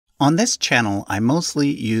On this channel, I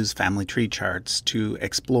mostly use family tree charts to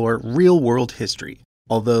explore real-world history,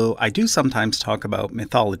 although I do sometimes talk about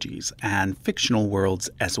mythologies and fictional worlds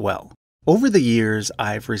as well. Over the years,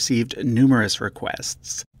 I've received numerous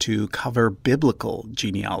requests to cover biblical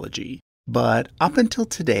genealogy, but up until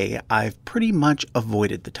today, I've pretty much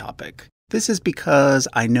avoided the topic. This is because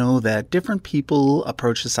I know that different people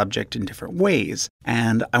approach the subject in different ways,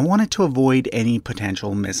 and I wanted to avoid any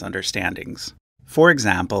potential misunderstandings. For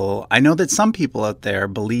example, I know that some people out there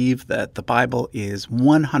believe that the Bible is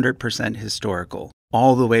 100% historical,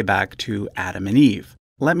 all the way back to Adam and Eve.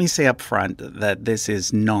 Let me say up front that this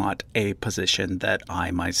is not a position that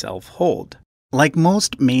I myself hold. Like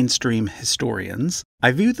most mainstream historians,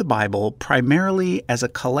 I view the Bible primarily as a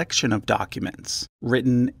collection of documents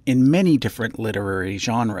written in many different literary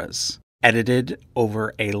genres, edited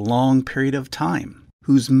over a long period of time,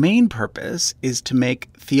 whose main purpose is to make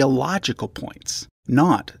theological points,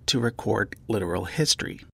 not to record literal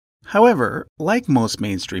history. However, like most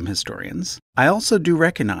mainstream historians, I also do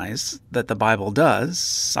recognize that the Bible does,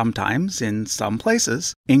 sometimes in some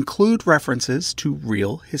places, include references to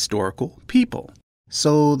real historical people.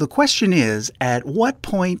 So the question is, at what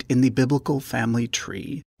point in the biblical family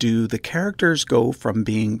tree do the characters go from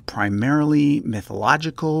being primarily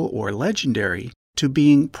mythological or legendary to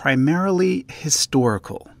being primarily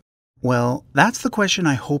historical? Well, that's the question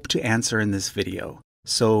I hope to answer in this video.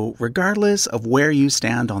 So regardless of where you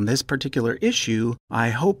stand on this particular issue, I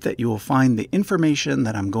hope that you will find the information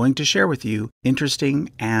that I'm going to share with you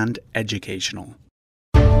interesting and educational.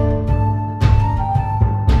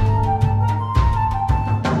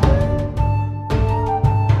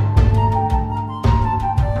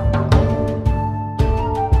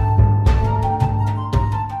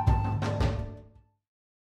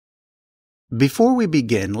 Before we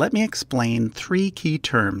begin, let me explain three key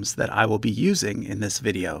terms that I will be using in this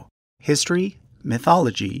video: history,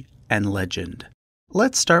 mythology, and legend.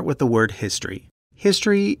 Let's start with the word history.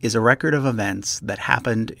 History is a record of events that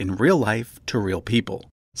happened in real life to real people.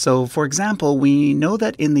 So, for example, we know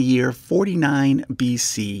that in the year 49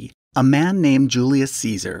 BC, a man named Julius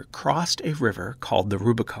Caesar crossed a river called the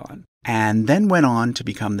Rubicon, and then went on to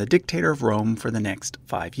become the dictator of Rome for the next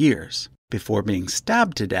 5 years, before being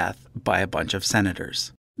stabbed to death by a bunch of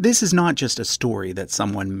senators. This is not just a story that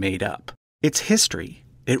someone made up. It's history.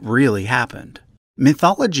 It really happened.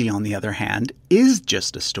 Mythology, on the other hand, is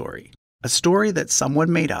just a story that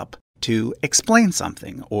someone made up to explain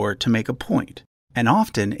something or to make a point, and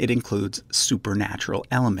often it includes supernatural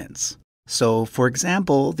elements. So, for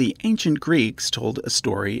example, the ancient Greeks told a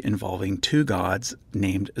story involving two gods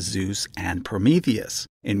named Zeus and Prometheus,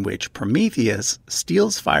 in which Prometheus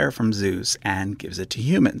steals fire from Zeus and gives it to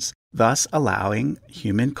humans, thus allowing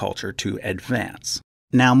human culture to advance.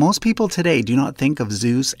 Now, most people today do not think of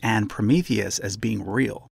Zeus and Prometheus as being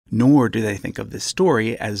real, nor do they think of this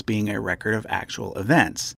story as being a record of actual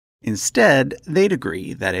events. Instead, they'd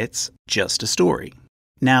agree that it's just a story.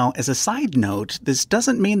 Now, as a side note, this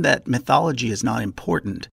doesn't mean that mythology is not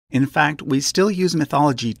important. In fact, we still use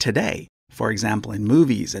mythology today, for example in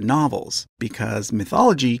movies and novels, because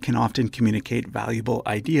mythology can often communicate valuable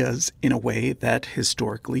ideas in a way that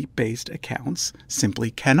historically based accounts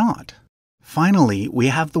simply cannot. Finally, we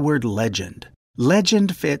have the word legend.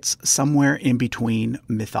 Legend fits somewhere in between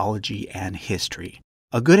mythology and history.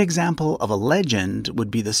 A good example of a legend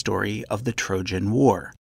would be the story of the Trojan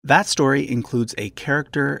War. That story includes a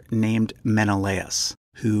character named Menelaus,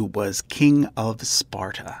 who was king of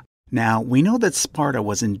Sparta. Now, we know that Sparta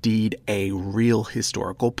was indeed a real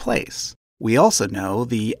historical place. We also know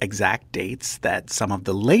the exact dates that some of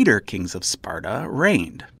the later kings of Sparta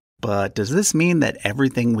reigned. But does this mean that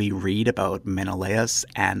everything we read about Menelaus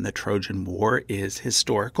and the Trojan War is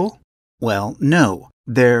historical? Well, no.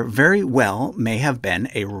 There very well may have been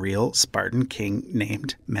a real Spartan king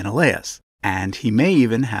named Menelaus, and he may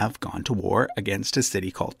even have gone to war against a city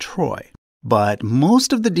called Troy. But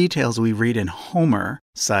most of the details we read in Homer,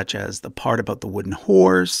 such as the part about the wooden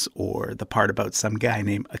horse or the part about some guy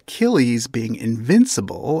named Achilles being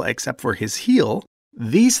invincible except for his heel,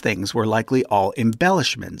 these things were likely all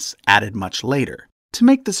embellishments added much later to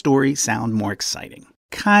make the story sound more exciting.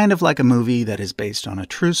 Kind of like a movie that is based on a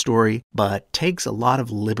true story but takes a lot of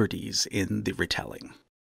liberties in the retelling.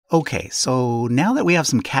 Okay, so now that we have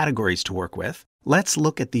some categories to work with, let's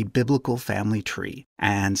look at the biblical family tree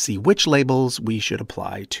and see which labels we should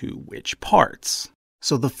apply to which parts.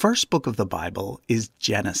 So the first book of the Bible is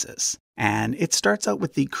Genesis, and it starts out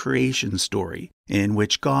with the creation story, in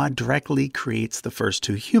which God directly creates the first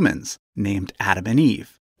two humans, named Adam and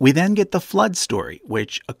Eve. We then get the flood story,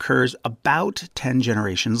 which occurs about 10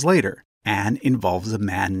 generations later, and involves a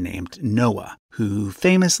man named Noah, who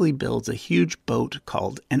famously builds a huge boat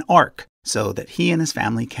called an ark so that he and his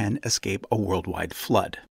family can escape a worldwide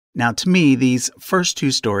flood. Now, to me, these first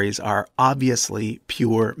two stories are obviously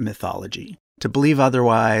pure mythology. To believe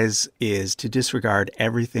otherwise is to disregard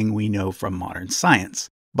everything we know from modern science.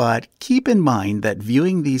 But keep in mind that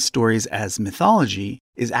viewing these stories as mythology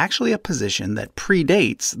is actually a position that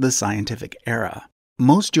predates the scientific era.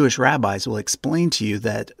 Most Jewish rabbis will explain to you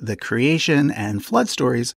that the creation and flood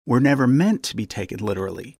stories were never meant to be taken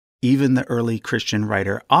literally. Even the early Christian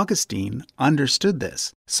writer Augustine understood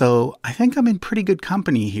this, so I think I'm in pretty good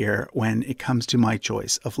company here when it comes to my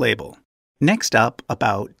choice of label. Next up,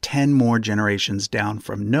 about 10 more generations down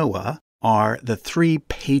from Noah, are the three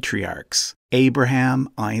patriarchs, Abraham,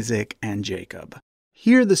 Isaac, and Jacob.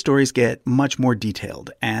 Here the stories get much more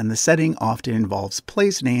detailed, and the setting often involves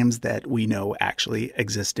place names that we know actually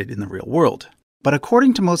existed in the real world. But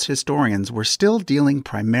according to most historians, we're still dealing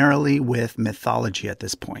primarily with mythology at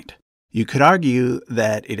this point. You could argue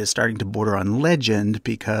that it is starting to border on legend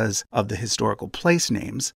because of the historical place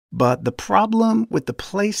names, but the problem with the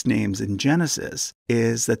place names in Genesis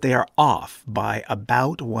is that they are off by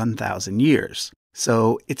about 1,000 years.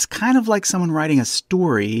 So it's kind of like someone writing a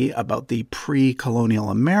story about the pre-colonial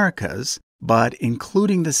Americas, but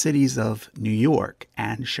including the cities of New York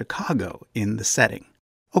and Chicago in the setting.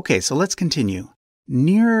 Okay, so let's continue.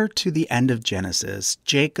 Nearer to the end of Genesis,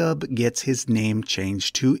 Jacob gets his name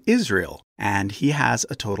changed to Israel, and he has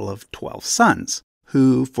a total of 12 sons,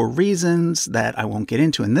 who, for reasons that I won't get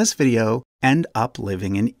into in this video, end up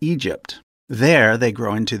living in Egypt. There, they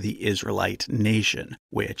grow into the Israelite nation,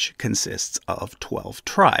 which consists of 12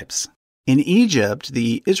 tribes. In Egypt,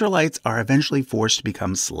 the Israelites are eventually forced to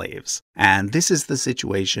become slaves, and this is the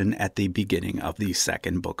situation at the beginning of the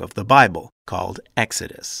second book of the Bible, called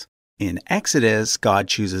Exodus. In Exodus, God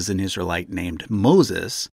chooses an Israelite named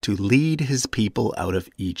Moses to lead his people out of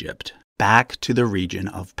Egypt, back to the region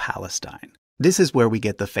of Palestine. This is where we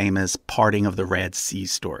get the famous parting of the Red Sea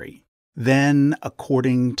story. Then,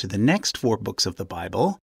 according to the next 4 books of the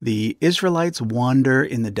Bible, the Israelites wander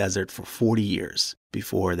in the desert for 40 years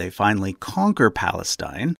before they finally conquer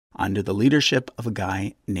Palestine under the leadership of a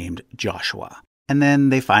guy named Joshua. And then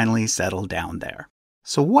they finally settle down there.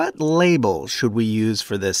 So what label should we use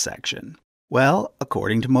for this section? Well,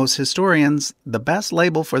 according to most historians, the best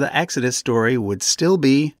label for the Exodus story would still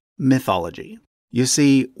be mythology. You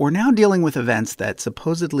see, we're now dealing with events that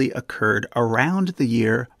supposedly occurred around the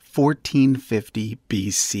year 1450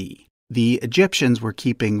 BC. The Egyptians were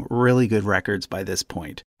keeping really good records by this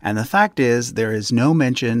point, and the fact is there is no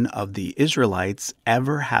mention of the Israelites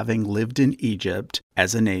ever having lived in Egypt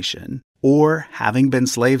as a nation, or having been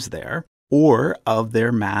slaves there, or of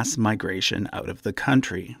their mass migration out of the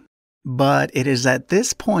country. But it is at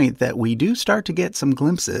this point that we do start to get some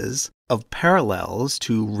glimpses of parallels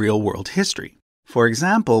to real-world history. For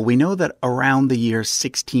example, we know that around the year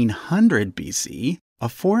 1600 BC, a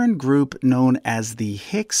foreign group known as the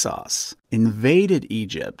Hyksos invaded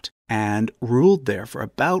Egypt and ruled there for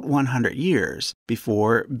about 100 years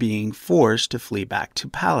before being forced to flee back to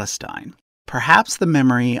Palestine. Perhaps the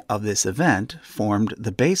memory of this event formed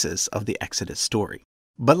the basis of the Exodus story.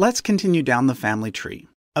 But let's continue down the family tree.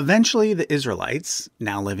 Eventually, the Israelites,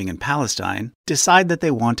 now living in Palestine, decide that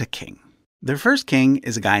they want a king. Their first king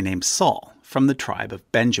is a guy named Saul from the tribe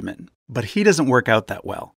of Benjamin, but he doesn't work out that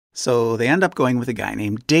well. So they end up going with a guy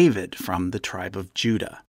named David from the tribe of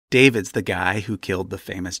Judah. David's the guy who killed the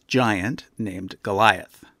famous giant named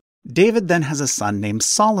Goliath. David then has a son named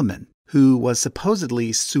Solomon, who was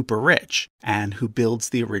supposedly super rich and who builds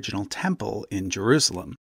the original temple in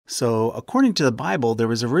Jerusalem. So according to the Bible, there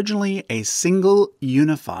was originally a single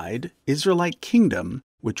unified Israelite kingdom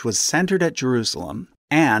which was centered at Jerusalem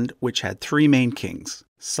and which had 3 main kings,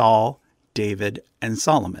 Saul, David, and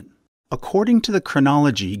Solomon. According to the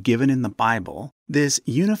chronology given in the Bible, this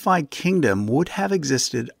unified kingdom would have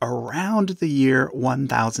existed around the year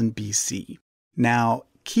 1000 BC. Now,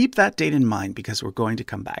 keep that date in mind because we're going to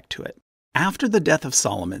come back to it. After the death of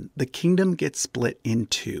Solomon, the kingdom gets split in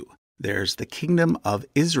 2. There's the kingdom of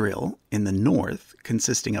Israel in the north,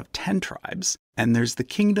 consisting of 10 tribes, and there's the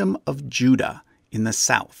kingdom of Judah in the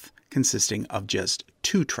south, consisting of just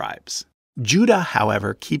 2 tribes. Judah,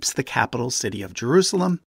 however, keeps the capital city of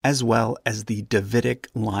Jerusalem, as well as the Davidic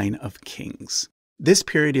line of kings. This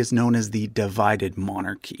period is known as the divided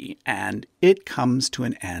monarchy, and it comes to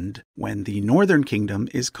an end when the northern kingdom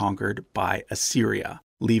is conquered by Assyria,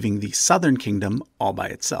 leaving the southern kingdom all by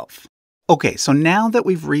itself. Okay, so now that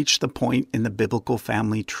we've reached the point in the biblical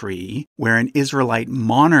family tree where an Israelite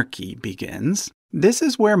monarchy begins, This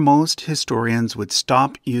is where most historians would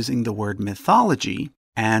stop using the word mythology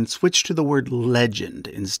and switch to the word legend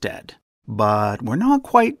instead. But we're not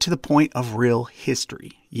quite to the point of real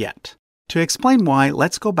history yet. To explain why,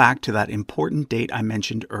 let's go back to that important date I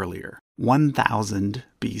mentioned earlier, 1000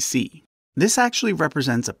 BC. This actually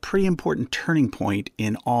represents a pretty important turning point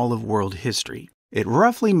in all of world history. It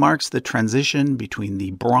roughly marks the transition between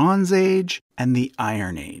the Bronze Age and the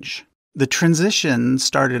Iron Age. The transition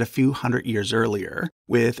started a few hundred years earlier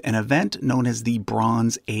with an event known as the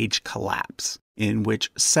Bronze Age collapse, in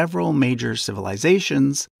which several major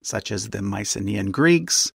civilizations, such as the Mycenaean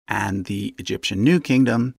Greeks and the Egyptian New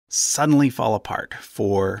Kingdom, suddenly fall apart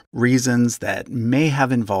for reasons that may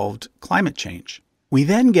have involved climate change. We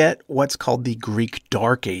then get what's called the Greek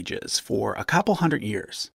Dark Ages for a couple hundred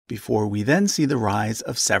years, before we then see the rise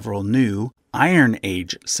of several new Iron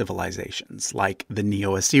Age civilizations like the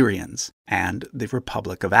Neo-Assyrians and the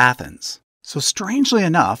Republic of Athens. So strangely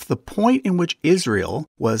enough, the point in which Israel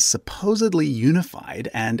was supposedly unified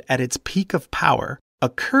and at its peak of power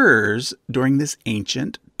occurs during this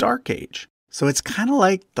ancient Dark Age. So it's kind of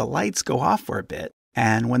like the lights go off for a bit,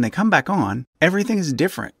 and when they come back on, everything is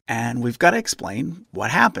different, and we've got to explain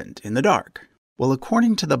what happened in the dark. Well,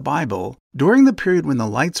 according to the Bible, during the period when the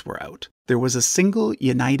lights were out, there was a single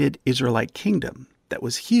united Israelite kingdom that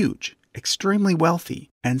was huge, extremely wealthy,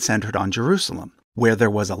 and centered on Jerusalem, where there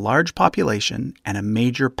was a large population and a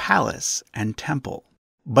major palace and temple.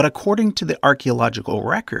 But according to the archaeological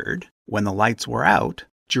record, when the lights were out,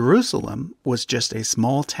 Jerusalem was just a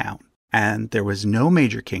small town, and there was no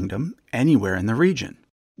major kingdom anywhere in the region.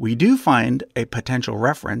 We do find a potential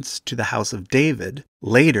reference to the House of David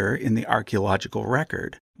later in the archaeological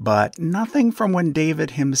record, but nothing from when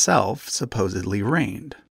David himself supposedly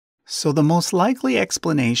reigned. So the most likely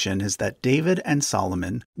explanation is that David and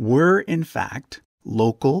Solomon were, in fact,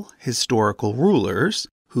 local historical rulers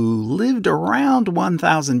who lived around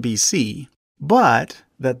 1000 BC, but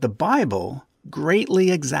that the Bible greatly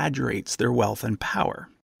exaggerates their wealth and power.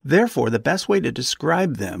 Therefore, the best way to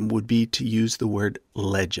describe them would be to use the word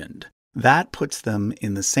legend. That puts them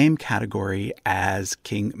in the same category as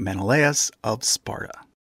King Menelaus of Sparta.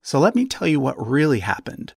 So let me tell you what really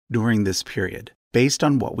happened during this period, based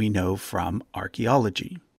on what we know from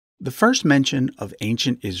archaeology. The first mention of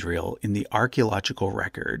ancient Israel in the archaeological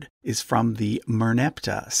record is from the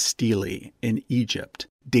Merneptah stele in Egypt,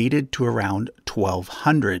 dated to around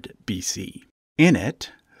 1200 BC. In it,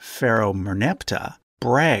 Pharaoh Merneptah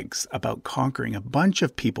brags about conquering a bunch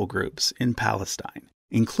of people groups in Palestine,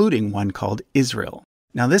 including one called Israel.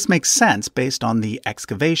 Now, this makes sense based on the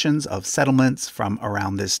excavations of settlements from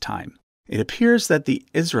around this time. It appears that the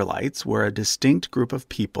Israelites were a distinct group of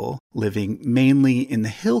people living mainly in the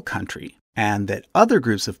hill country, and that other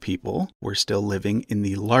groups of people were still living in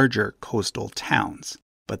the larger coastal towns.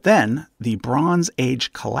 But then, the Bronze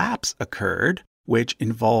Age collapse occurred, which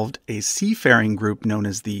involved a seafaring group known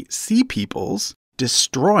as the Sea Peoples,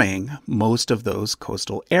 destroying most of those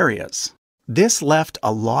coastal areas. This left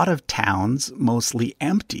a lot of towns mostly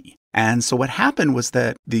empty. And so what happened was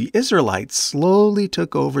that the Israelites slowly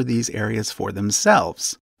took over these areas for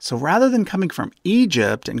themselves. So rather than coming from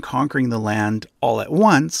Egypt and conquering the land all at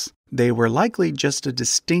once, they were likely just a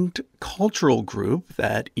distinct cultural group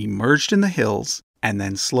that emerged in the hills and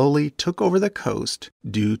then slowly took over the coast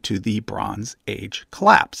due to the Bronze Age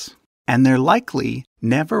collapse. And there likely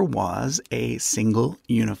never was a single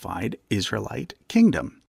unified Israelite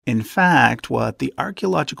kingdom. In fact, what the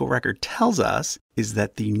archaeological record tells us is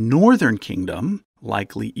that the northern kingdom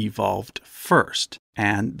likely evolved first,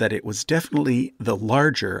 and that it was definitely the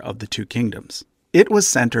larger of the two kingdoms. It was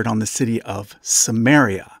centered on the city of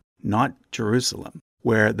Samaria, not Jerusalem,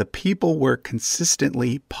 where the people were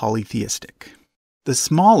consistently polytheistic. The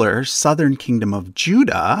smaller southern kingdom of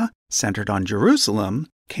Judah, centered on Jerusalem,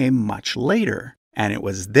 came much later, and it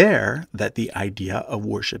was there that the idea of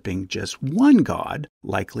worshiping just one god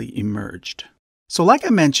likely emerged. So like I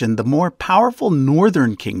mentioned, the more powerful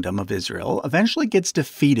northern kingdom of Israel eventually gets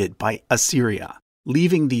defeated by Assyria,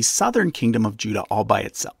 leaving the southern kingdom of Judah all by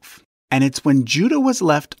itself. And it's when Judah was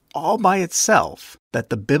left all by itself that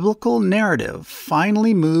the biblical narrative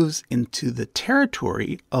finally moves into the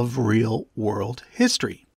territory of real-world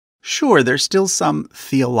history. Sure, there's still some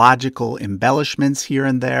theological embellishments here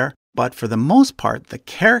and there, but for the most part, the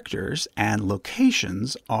characters and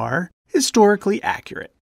locations are historically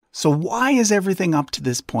accurate. So why is everything up to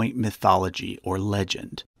this point mythology or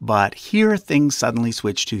legend, but here things suddenly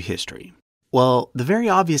switch to history? Well, the very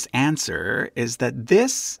obvious answer is that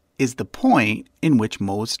this is the point in which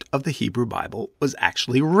most of the Hebrew Bible was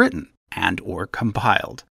actually written and or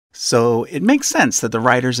compiled. So it makes sense that the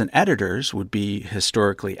writers and editors would be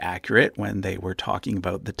historically accurate when they were talking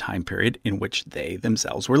about the time period in which they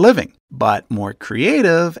themselves were living, but more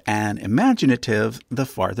creative and imaginative the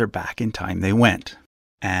farther back in time they went.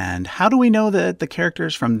 And how do we know that the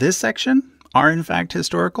characters from this section are in fact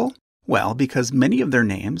historical? Well, because many of their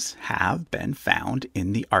names have been found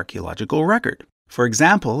in the archaeological record. For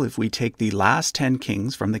example, if we take the last 10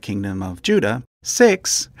 kings from the kingdom of Judah,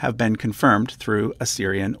 6 have been confirmed through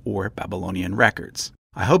Assyrian or Babylonian records.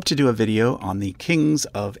 I hope to do a video on the kings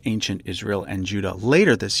of ancient Israel and Judah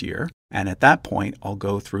later this year, and at that point I'll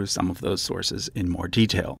go through some of those sources in more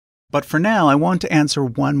detail. But for now, I want to answer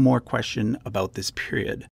one more question about this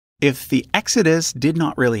period. If the Exodus did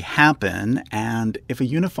not really happen, and if a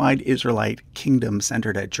unified Israelite kingdom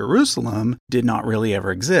centered at Jerusalem did not really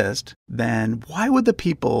ever exist, then why would the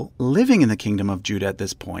people living in the kingdom of Judah at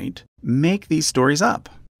this point make these stories up?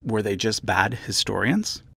 Were they just bad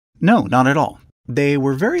historians? No, not at all. They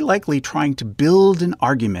were very likely trying to build an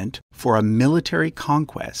argument for a military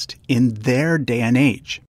conquest in their day and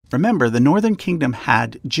age. Remember, the northern kingdom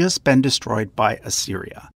had just been destroyed by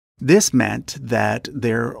Assyria. This meant that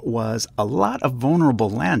there was a lot of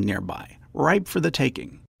vulnerable land nearby, ripe for the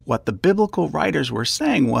taking. What the biblical writers were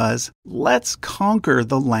saying was, let's conquer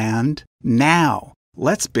the land now.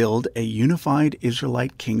 Let's build a unified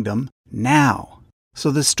Israelite kingdom now.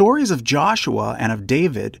 So the stories of Joshua and of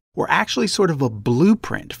David were actually sort of a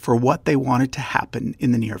blueprint for what they wanted to happen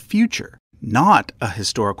in the near future, not a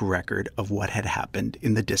historical record of what had happened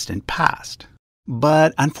in the distant past.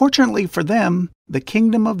 But unfortunately for them, the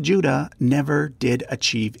kingdom of Judah never did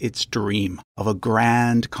achieve its dream of a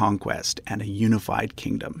grand conquest and a unified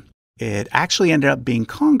kingdom. It actually ended up being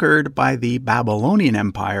conquered by the Babylonian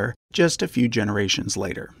Empire just a few generations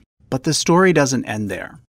later. But the story doesn't end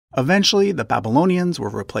there. Eventually, the Babylonians were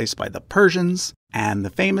replaced by the Persians, and the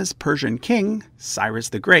famous Persian king, Cyrus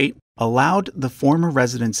the Great, allowed the former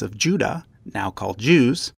residents of Judah, now called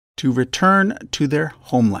Jews, to return to their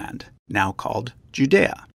homeland, now called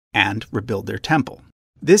Judea, and rebuild their temple.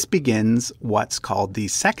 This begins what's called the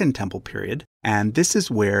Second Temple period, and this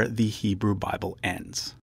is where the Hebrew Bible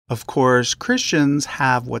ends. Of course, Christians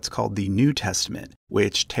have what's called the New Testament,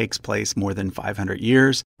 which takes place more than 500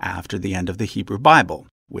 years after the end of the Hebrew Bible,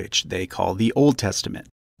 which they call the Old Testament.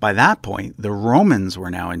 By that point, the Romans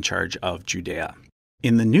were now in charge of Judea.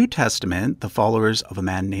 In the New Testament, the followers of a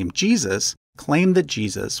man named Jesus claimed that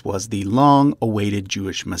Jesus was the long-awaited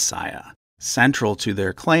Jewish Messiah. Central to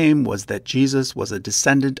their claim was that Jesus was a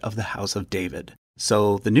descendant of the house of David.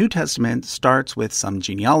 So the New Testament starts with some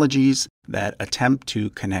genealogies that attempt to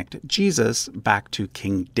connect Jesus back to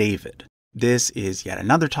King David. This is yet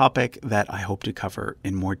another topic that I hope to cover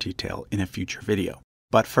in more detail in a future video.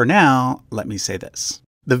 But for now, let me say this.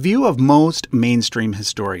 The view of most mainstream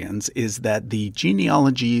historians is that the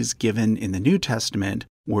genealogies given in the New Testament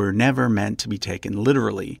were never meant to be taken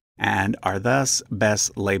literally and are thus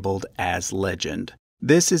best labeled as legend.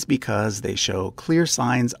 This is because they show clear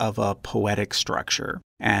signs of a poetic structure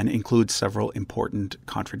and include several important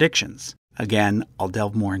contradictions. Again, I'll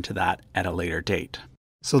delve more into that at a later date.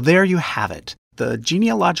 So there you have it. The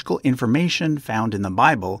genealogical information found in the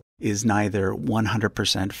Bible is neither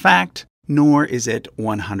 100% fact, nor is it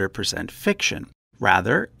 100% fiction.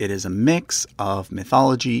 Rather, it is a mix of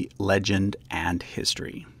mythology, legend, and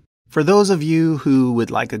history. For those of you who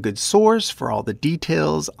would like a good source for all the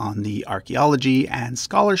details on the archaeology and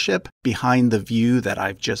scholarship behind the view that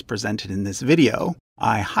I've just presented in this video,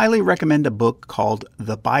 I highly recommend a book called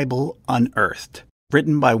The Bible Unearthed,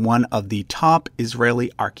 written by one of the top Israeli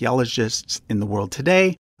archaeologists in the world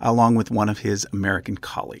today, along with one of his American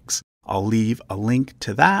colleagues. I'll leave a link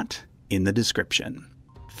to that in the description.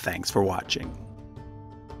 Thanks for watching.